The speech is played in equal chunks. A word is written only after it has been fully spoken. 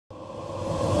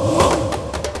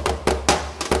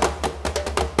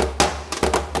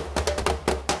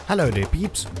Hello there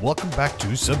peeps, welcome back to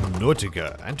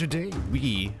Subnautica, and today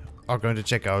we are going to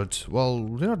check out, well,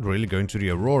 we're not really going to the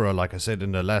Aurora like I said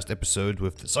in the last episode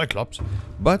with the Cyclops,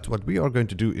 but what we are going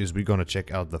to do is we're going to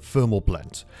check out the thermal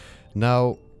plant.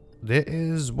 Now, there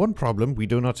is one problem, we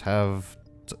do not have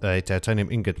a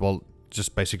titanium ingot, well,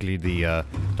 just basically the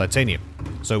titanium.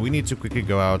 So we need to quickly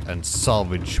go out and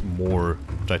salvage more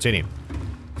titanium.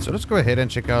 So let's go ahead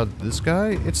and check out this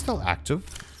guy. It's still active.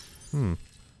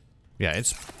 Yeah,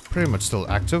 it's pretty much still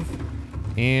active.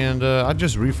 And I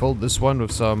just refilled this one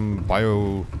with some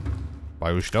bio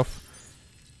stuff.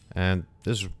 And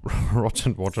this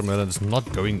rotten watermelon is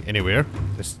not going anywhere.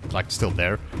 It's like still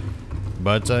there.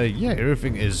 But yeah,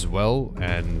 everything is well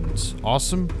and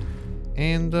awesome.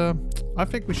 And I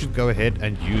think we should go ahead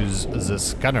and use the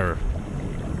scanner.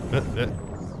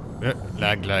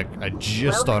 Lag. I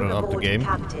just started up the game.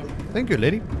 Captain. Thank you,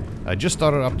 lady. I just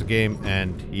started up the game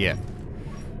and yeah.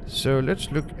 So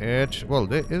let's look at... Well,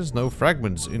 there is no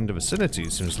fragments in the vicinity,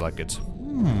 seems like it.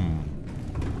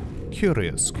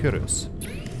 Curious.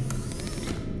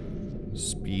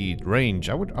 Speed, range.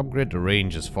 I would upgrade the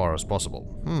range as far as possible.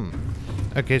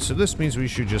 Okay, so this means we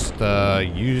should just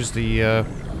use the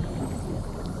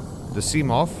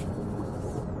Seamoth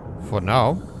for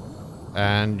now.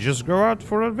 And just go out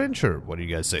for adventure. What do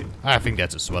you guys say? I think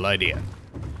that's a swell idea.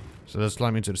 So let's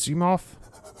climb into the Seamoth.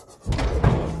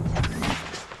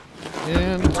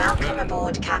 And welcome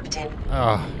aboard, Captain.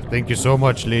 Ah, thank you so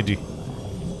much, lady.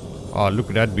 Oh, look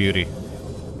at that beauty.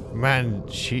 Man,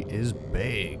 she is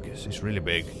big. She's really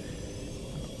big.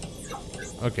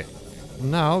 Okay.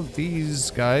 Now, these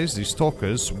guys, these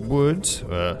stalkers, would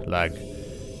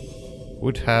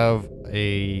have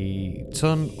a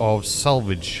ton of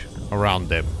salvage around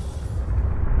them.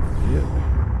 Yeah.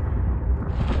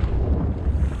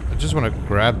 I just want to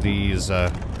grab these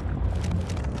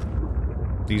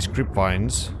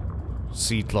grapevines,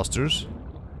 seed clusters.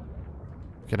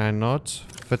 Can I not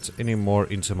fit any more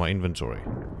into my inventory?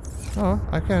 Oh,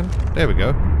 I can. There we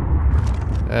go.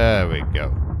 There we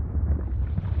go.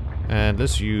 And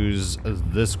let's use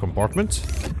this compartment.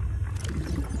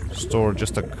 Store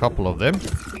just a couple of them.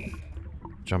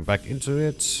 Jump back into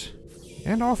it.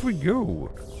 And off we go.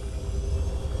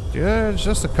 Yeah, it's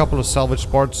just a couple of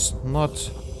salvage parts. Not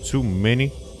too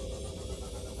many.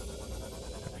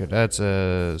 Okay, that's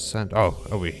a sand. Oh,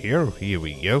 over here. Here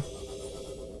we go.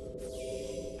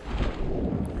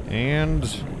 And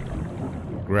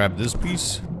grab this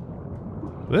piece.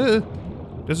 There's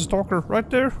a stalker right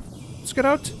there. Let's get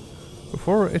out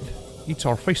before it eats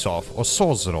our face off or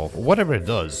saws it off or whatever it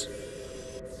does.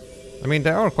 I mean,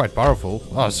 they are quite powerful.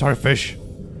 Oh, sorry, fish.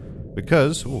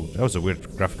 Because, ooh, that was a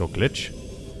weird graphical glitch.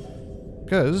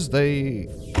 Because they,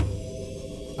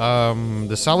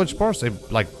 the salvage parts, they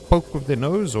like poke with their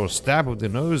nose or stab with their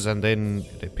nose and then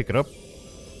they pick it up.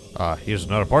 Here's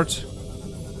another part.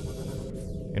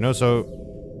 You know, so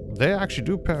they actually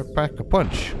do pack a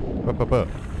punch.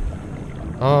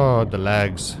 Oh, the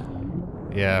lags.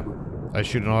 Yeah, I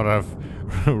should not have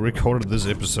recorded this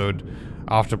episode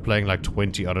after playing like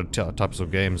 20 other types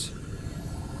of games.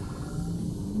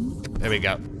 There we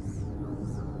go.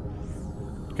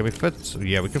 Can we fit?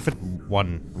 Yeah, we can fit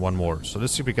one more. So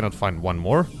let's see if we cannot find one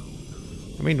more.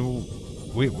 I mean,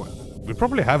 we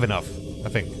probably have enough, I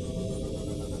think.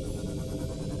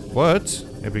 But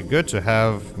it'd be good to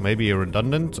have maybe a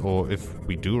redundant, or if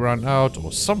we do run out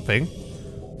or something.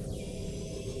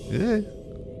 Yeah.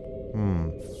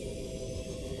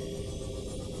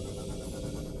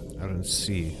 I don't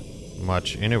see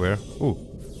much anywhere. Ooh,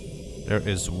 there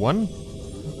is one.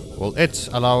 Will it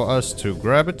allow us to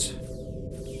grab it?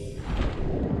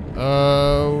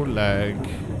 Oh, lag.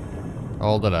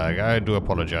 All the lag. I do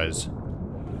apologize.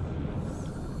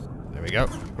 There we go.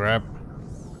 Grab.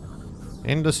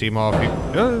 In the Seamoth.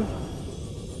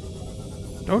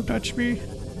 Don't touch me.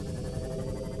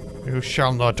 You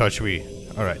shall not touch me.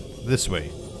 Alright, this way.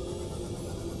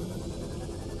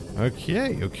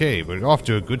 Okay. We're off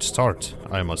to a good start,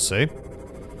 I must say.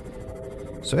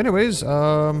 So anyways,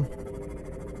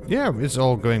 yeah, it's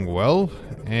all going well,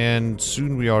 and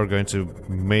soon we are going to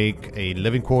make a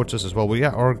living quarters as well. We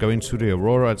are going to the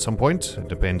Aurora at some point. It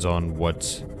depends on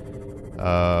what,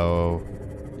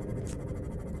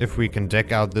 if we can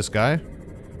deck out this guy.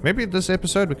 Maybe this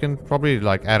episode we can probably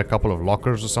like add a couple of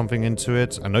lockers or something into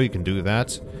it. I know you can do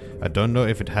that. I don't know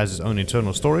if it has its own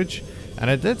internal storage. And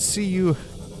I did see you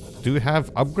do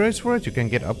have upgrades for it. You can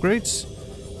get upgrades.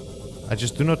 I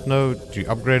just do not know, do you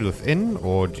upgrade within,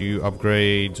 or do you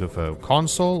upgrade with a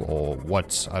console, or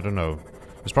what? I don't know.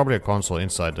 There's probably a console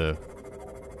inside the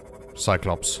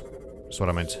Cyclops. That's what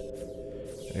I meant.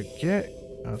 Okay,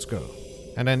 let's go.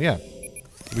 And then, yeah.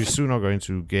 we soon are going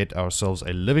to get ourselves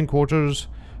a living quarters,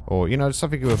 or you know,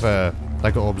 something with a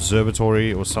like an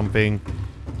observatory or something,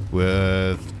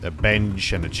 with a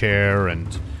bench and a chair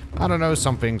and I don't know,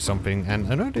 something.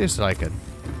 And I know there's like a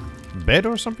bed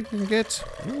or something you can get.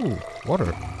 Ooh,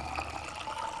 water.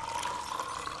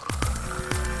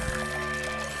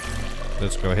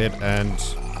 Let's go ahead and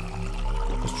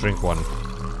let's drink one.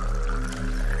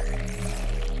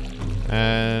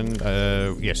 And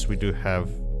yes, we do have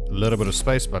a little bit of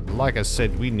space, but like I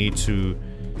said, we need to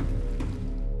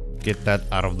get that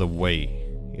out of the way.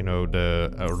 You know,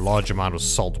 the large amount of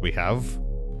salt we have.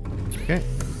 Okay,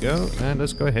 there we go. And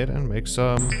let's go ahead and make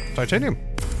some titanium.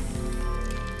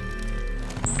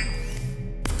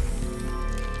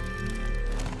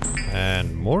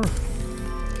 And more.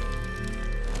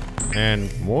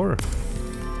 And more.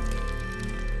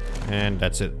 And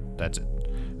that's it. That's it.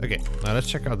 Okay, now let's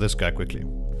check out this guy quickly.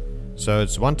 So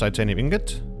it's 1 titanium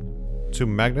ingot, 2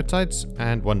 magnetites,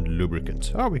 and 1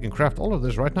 lubricant. Oh, we can craft all of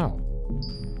this right now.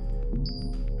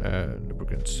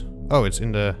 Lubricants. Oh, it's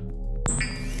in the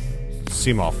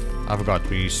Seamoth. I forgot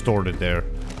we stored it there.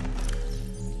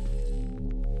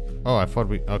 Oh, I thought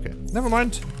we... Okay, never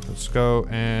mind. Let's go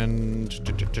and...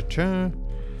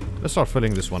 Let's start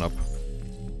filling this one up.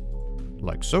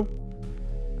 Like so.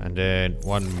 And then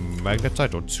 1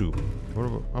 magnetite or 2.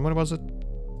 How many was it?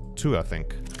 2, I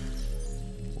think.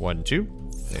 1, 2.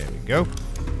 There we go.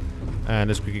 And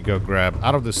let's quickly go grab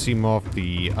out of the Seamoth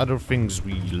the other things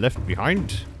we left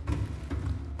behind.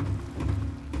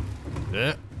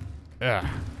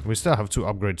 We still have 2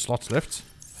 upgrade slots left.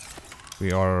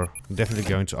 We are definitely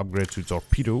going to upgrade to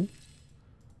torpedo.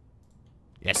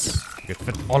 Yes, we can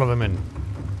fit all of them in.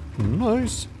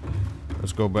 Nice.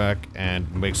 Let's go back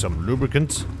and make some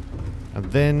lubricant. And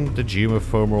then the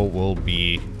geothermal will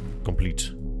be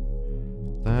complete.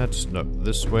 That's no,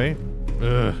 this way.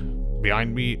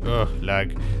 Behind me.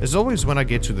 Lag. As always when I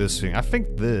get to this thing, I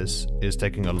think this is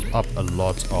taking up a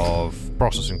lot of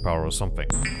processing power or something.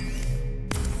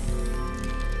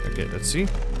 Okay, let's see.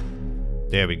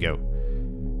 There we go.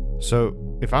 So,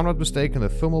 if I'm not mistaken, the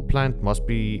thermal plant must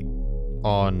be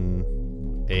on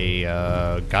a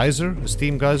geyser, a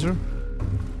steam geyser,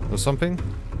 or something.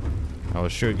 I'll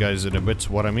show you guys in a bit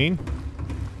what I mean.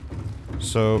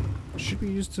 So, should we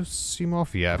use the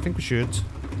Seamoth? Yeah, I think we should.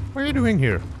 What are you doing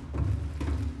here?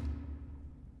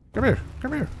 Come here,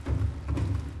 come here.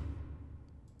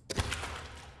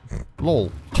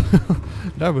 Lol.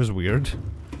 That was weird.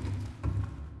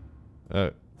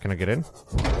 Can I get in?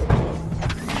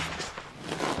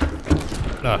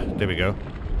 Ah, there we go.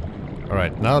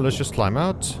 Alright, now let's just climb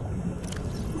out.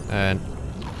 And...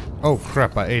 Oh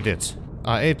crap, I ate it.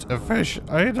 I ate a fish.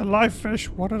 I ate a live fish.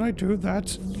 Why did I do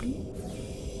that?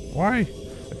 Why?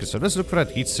 Okay, so let's look for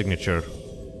that heat signature.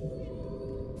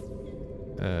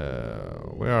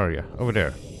 Where are you? Over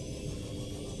there.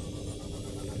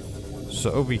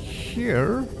 So over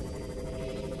here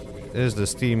is the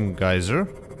steam geyser,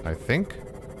 I think.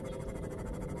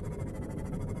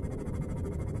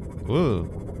 Ooh.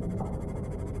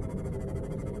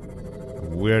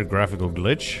 Weird graphical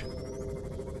glitch.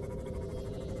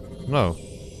 No.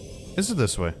 Is it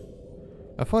this way?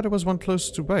 I thought it was one close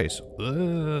to base.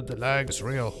 The lag is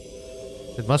real.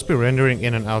 It must be rendering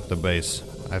in and out the base,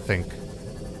 I think.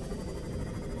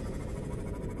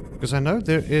 Because I know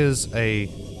there is a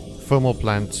thermal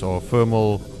plant or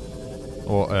thermal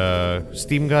or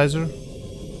steam geyser.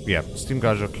 Yeah, steam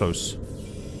geyser close.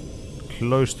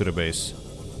 Close to the base.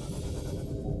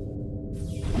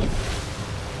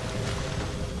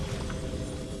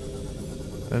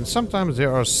 And sometimes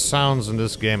there are sounds in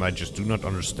this game I just do not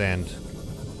understand.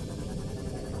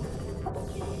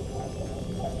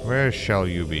 Where shall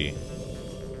you be?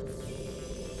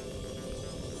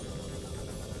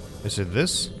 Is it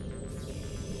this?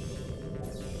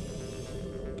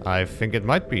 I think it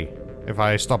might be, if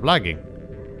I stop lagging.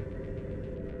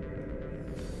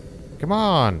 Come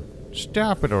on!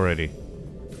 Stop it already.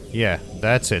 Yeah,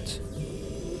 that's it.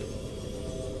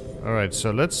 Alright,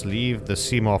 so let's leave the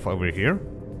Seamoth over here.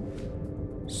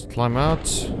 Let's climb out.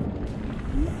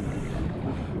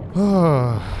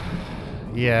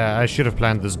 Yeah, I should have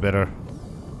planned this better.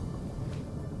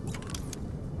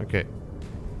 Okay.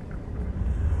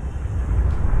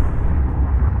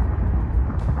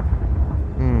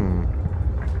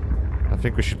 I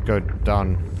think we should go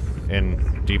down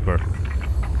in deeper.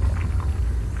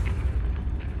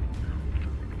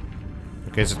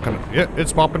 Okay, is it coming? Yeah,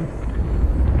 it's popping.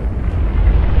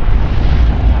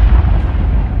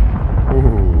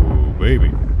 Ooh,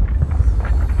 baby.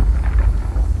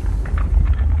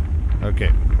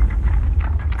 Okay.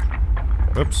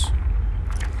 Oops.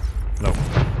 No.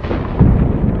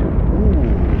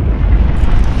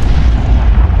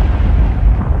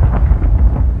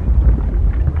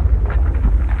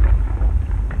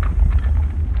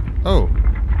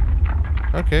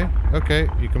 Okay, okay,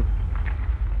 you can...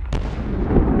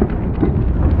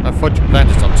 I thought you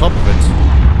planted on top of it.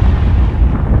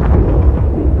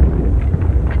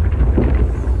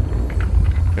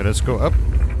 Okay, let's go up.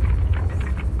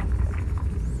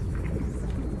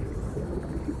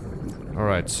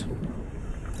 Alright.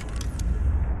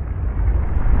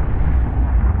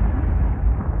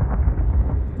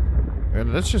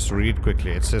 Let's just read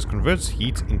quickly. It says converts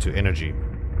heat into energy.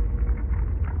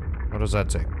 What does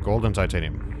that say? Gold and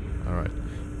titanium. Alright.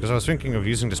 Because I was thinking of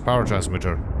using this power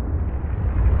transmitter.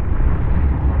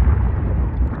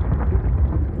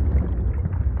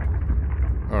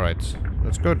 Alright.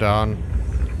 Let's go down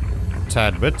a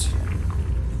tad bit.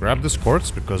 Grab this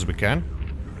quartz because we can.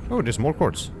 Oh, there's more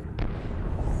quartz.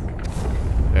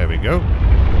 There we go.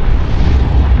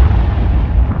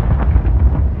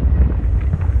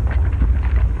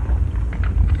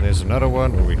 There's another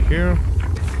one over here.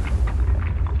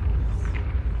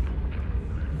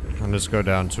 And let's go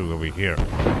down to over here.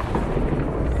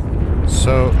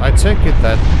 So, I take it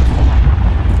that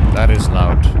that is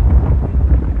loud.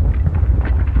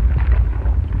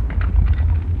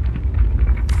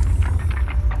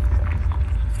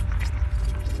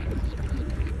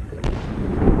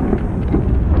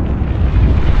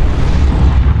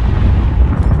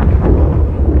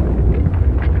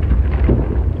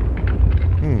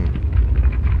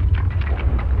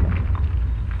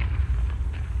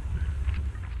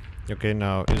 Okay,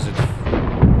 now, is it...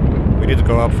 We need to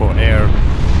go up for air.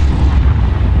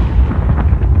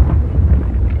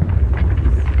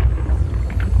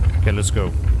 Okay, let's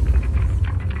go.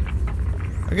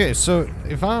 Okay, so,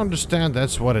 if I understand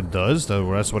that's what it does,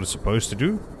 though, that's what it's supposed to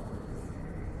do.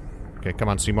 Okay, come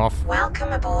on, Seamoth.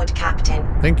 Welcome aboard, Captain.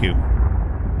 Thank you.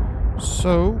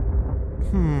 So...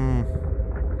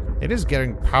 It is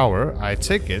getting power, I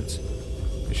take it.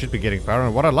 It should be getting power,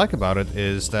 and what I like about it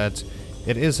is that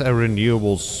it is a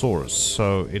renewable source,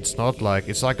 so it's not like...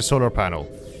 It's like a solar panel.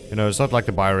 You know, it's not like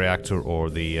the bioreactor or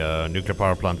the nuclear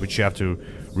power plant, which you have to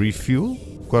refuel,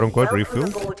 quote-unquote refuel.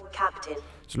 Aboard, Captain.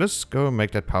 So let's go and make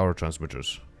that power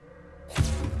transmitters.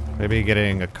 Maybe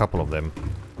getting a couple of them.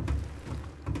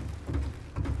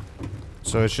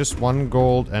 So it's just 1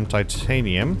 gold and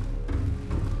titanium.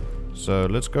 So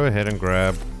let's go ahead and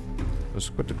grab...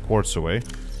 Let's put the quartz away.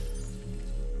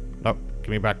 No, give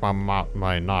me back my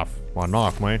knife. My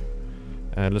knife, mate.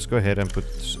 And let's go ahead and put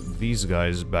these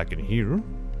guys back in here.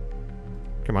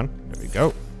 Come on, there we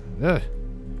go.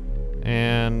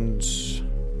 And...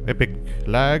 Epic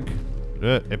lag.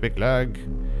 Epic lag.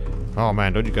 Oh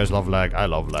man, don't you guys love lag? I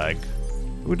love lag.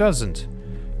 Who doesn't?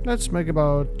 Let's make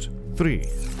about 3.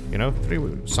 You know,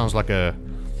 3 sounds like a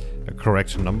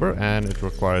correct number, and it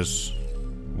requires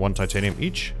 1 titanium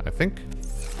each, I think.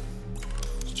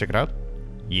 Let's check it out.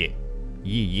 Yeah.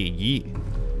 Yeah.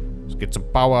 Let's get some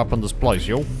power up on this place,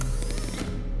 yo.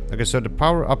 Okay, so the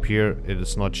power up here, it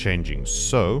is not changing.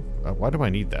 So, why do I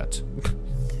need that?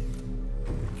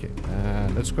 Okay,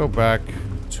 let's go back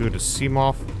to the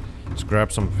Seamoth. Let's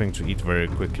grab something to eat very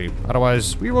quickly.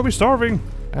 Otherwise, we will be starving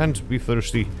and be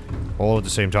thirsty all at the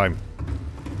same time.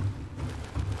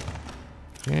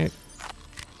 Okay.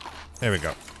 There we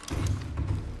go.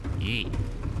 Yeah.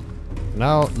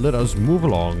 Now, let us move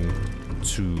along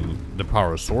to the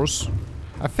power source.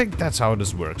 I think that's how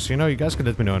this works. You know, you guys can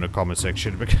let me know in the comment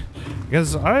section,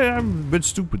 because I am a bit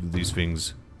stupid with these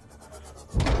things.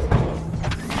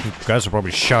 You guys are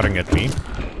probably shouting at me.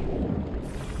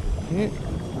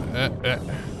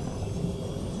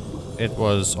 It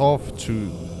was off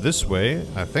to this way,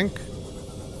 I think.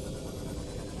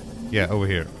 Yeah, over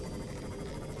here.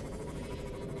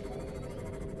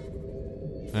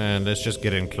 And let's just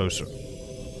get in closer.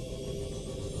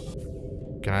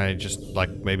 Can I just, like,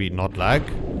 maybe not lag?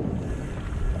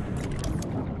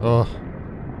 Oh.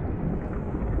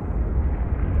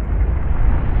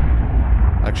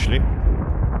 Actually.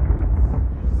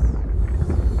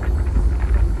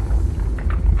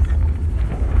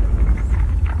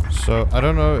 So, I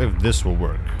don't know if this will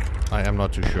work. I am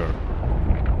not too sure.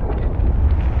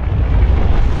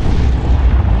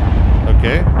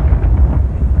 Okay.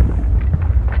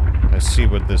 Let's see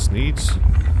what this needs.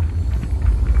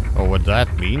 Or what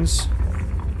that means.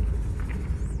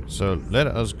 So let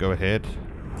us go ahead.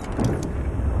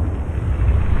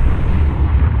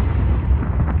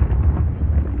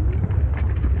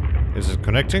 Is it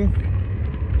connecting?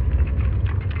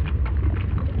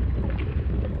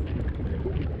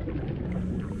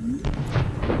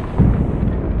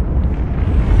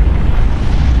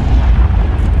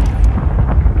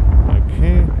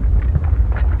 Okay.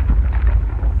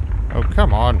 Oh,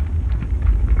 come on.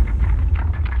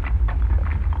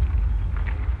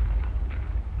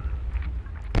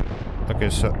 Okay,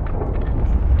 so...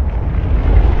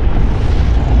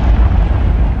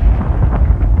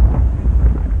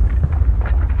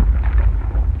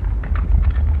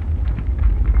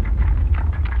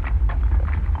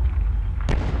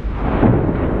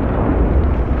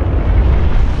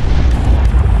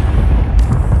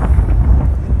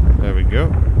 There we go.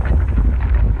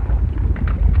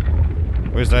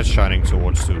 Where's that shining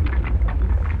towards to?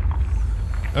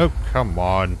 Oh, come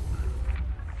on.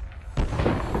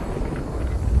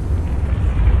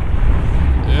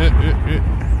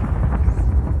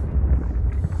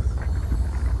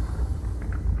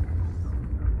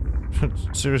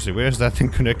 Seriously, where's that thing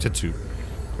connected to?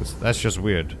 'Cause that's just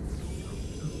weird.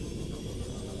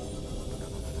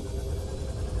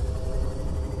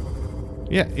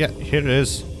 Yeah, here it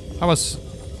is. I was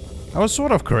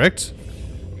sort of correct.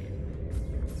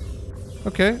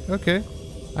 Okay.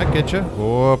 I get you.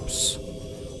 Whoops.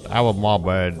 That was my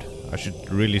bad. I should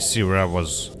really see where I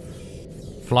was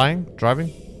flying,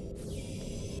 driving.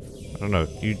 I don't know.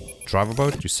 Do you drive a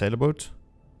boat? Do you sail a boat?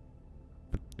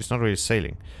 But it's not really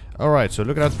sailing. Alright, so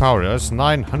look at that power. That's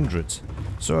 900.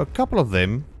 So a couple of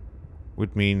them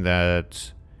would mean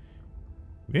that...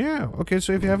 Yeah, okay,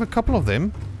 so if you have a couple of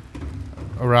them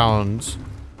around...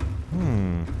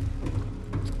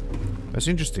 That's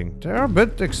interesting. They're a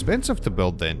bit expensive to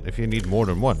build then, if you need more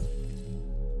than one.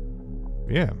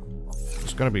 Yeah.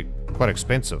 It's gonna be quite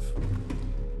expensive.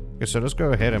 Okay, so let's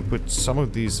go ahead and put some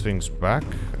of these things back,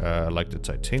 like the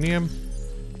titanium.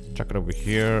 Chuck it over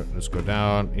here. Let's go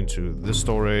down into this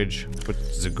storage. Put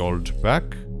the gold back.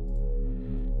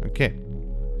 Okay.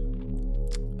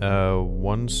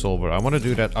 One silver. I want to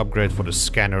do that upgrade for the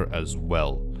scanner as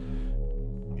well.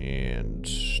 And...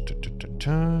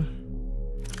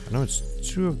 I know it's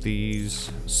 2 of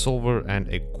these. Silver and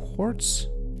a quartz.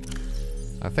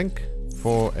 I think.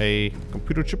 For a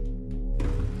computer chip.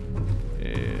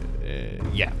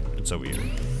 Yeah, it's over here.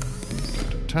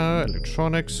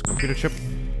 Electronics, computer chip.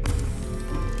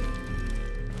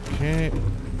 Okay.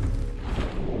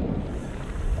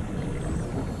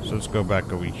 So let's go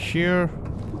back over here.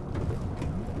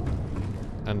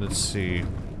 And let's see.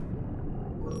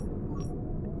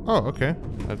 Oh, okay.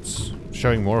 That's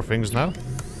showing more things now.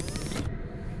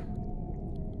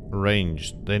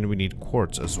 Range. Then we need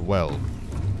quartz as well.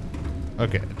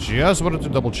 Okay, just wanted to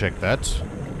double check that.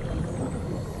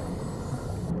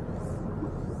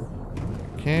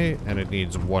 Okay, and it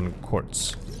needs 1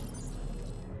 quartz.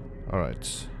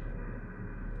 Alright.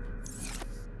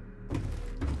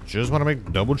 Just want to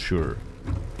make double sure.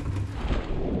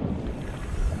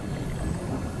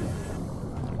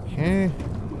 Okay.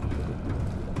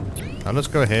 Now let's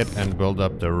go ahead and build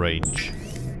up the range.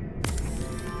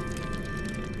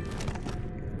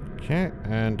 Okay,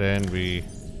 and then we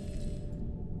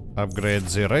upgrade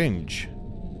the range.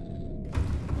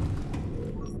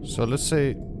 So let's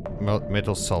say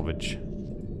metal salvage.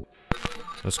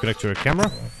 Let's connect to a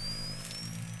camera.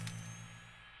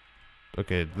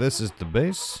 Okay, this is the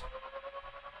base.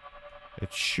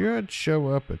 It should show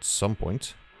up at some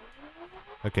point.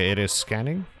 Okay, it is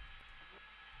scanning.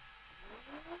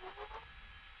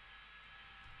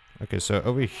 Okay, so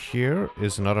over here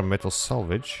is another metal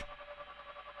salvage.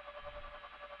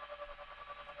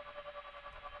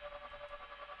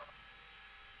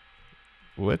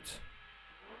 What?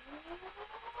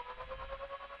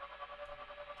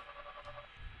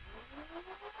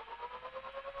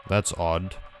 That's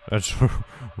odd. That's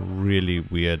really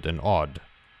weird and odd.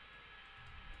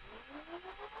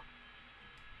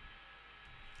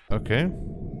 Okay.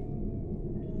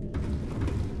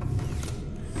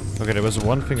 Okay, there was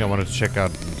one thing I wanted to check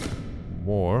out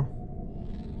more.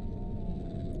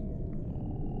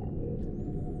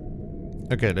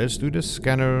 Okay, let's do the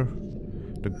scanner,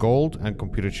 the gold and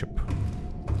computer chip.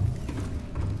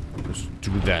 Let's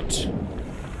do that.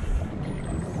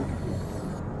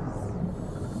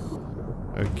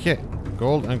 Okay,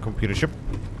 gold and computer chip.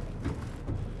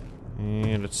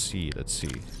 And let's see.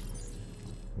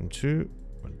 1, 2,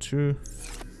 1, 2.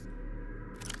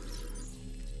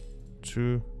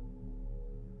 2.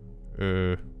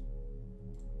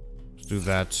 Let's do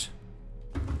that.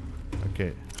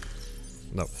 Okay.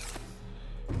 No.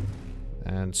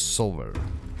 And silver.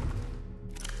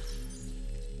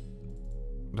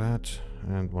 That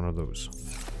and one of those.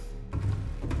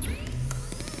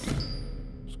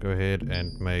 Let's go ahead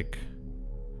and make...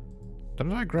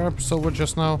 Didn't I grab silver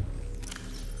just now?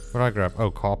 What did I grab?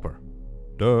 Oh, copper.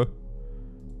 Duh.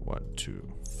 1,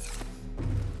 2.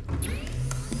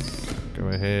 Go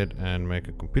ahead and make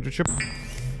a computer chip.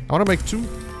 I want to make 2,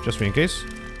 just in case.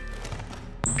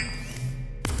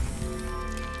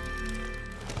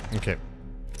 Okay.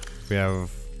 We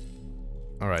have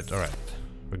Alright, alright.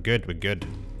 We're good, we're good.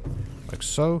 Like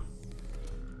so.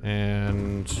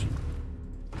 And...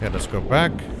 yeah, let's go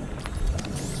back.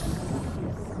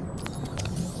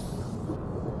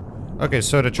 Okay,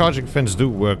 so the charging fins do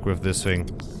work with this thing.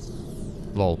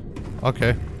 Lol.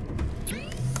 Okay.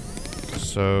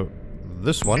 So,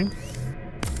 this one.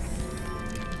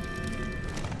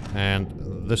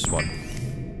 And this one.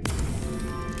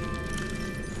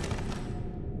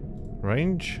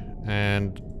 Range.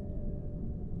 And...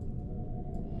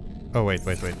 oh, wait,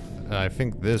 wait, wait. I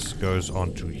think this goes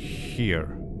onto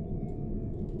here.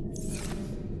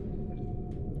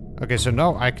 Okay, so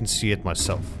now I can see it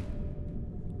myself.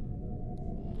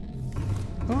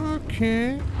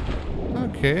 Okay.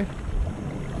 Okay.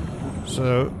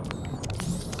 So...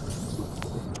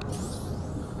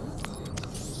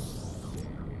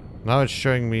 now it's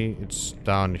showing me it's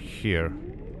down here.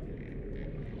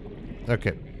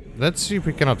 Okay. Let's see if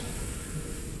we cannot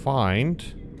find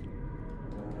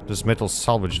this metal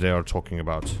salvage they are talking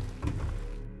about.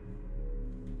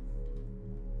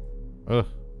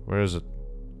 Where is it?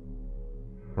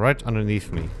 Right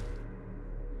underneath me.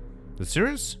 Is it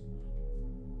serious?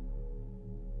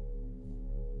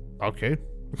 Okay.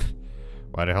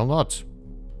 Why the hell not?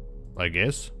 I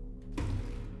guess.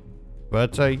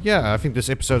 But yeah, I think this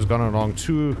episode's gone on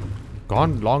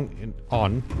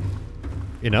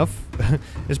enough.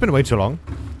 It's been way too long.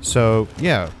 So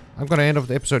yeah, I'm gonna end off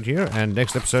the episode here, and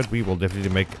next episode we will definitely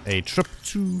make a trip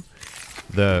to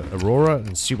the Aurora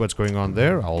and see what's going on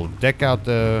there. I'll deck out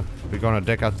the... we're gonna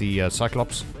deck out the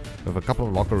Cyclops with a couple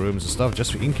of locker rooms and stuff,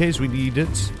 just in case we need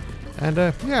it. And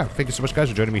yeah, thank you so much guys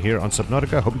for joining me here on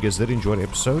Subnautica. Hope you guys did enjoy the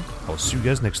episode. I'll see you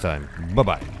guys next time. Bye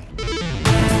bye.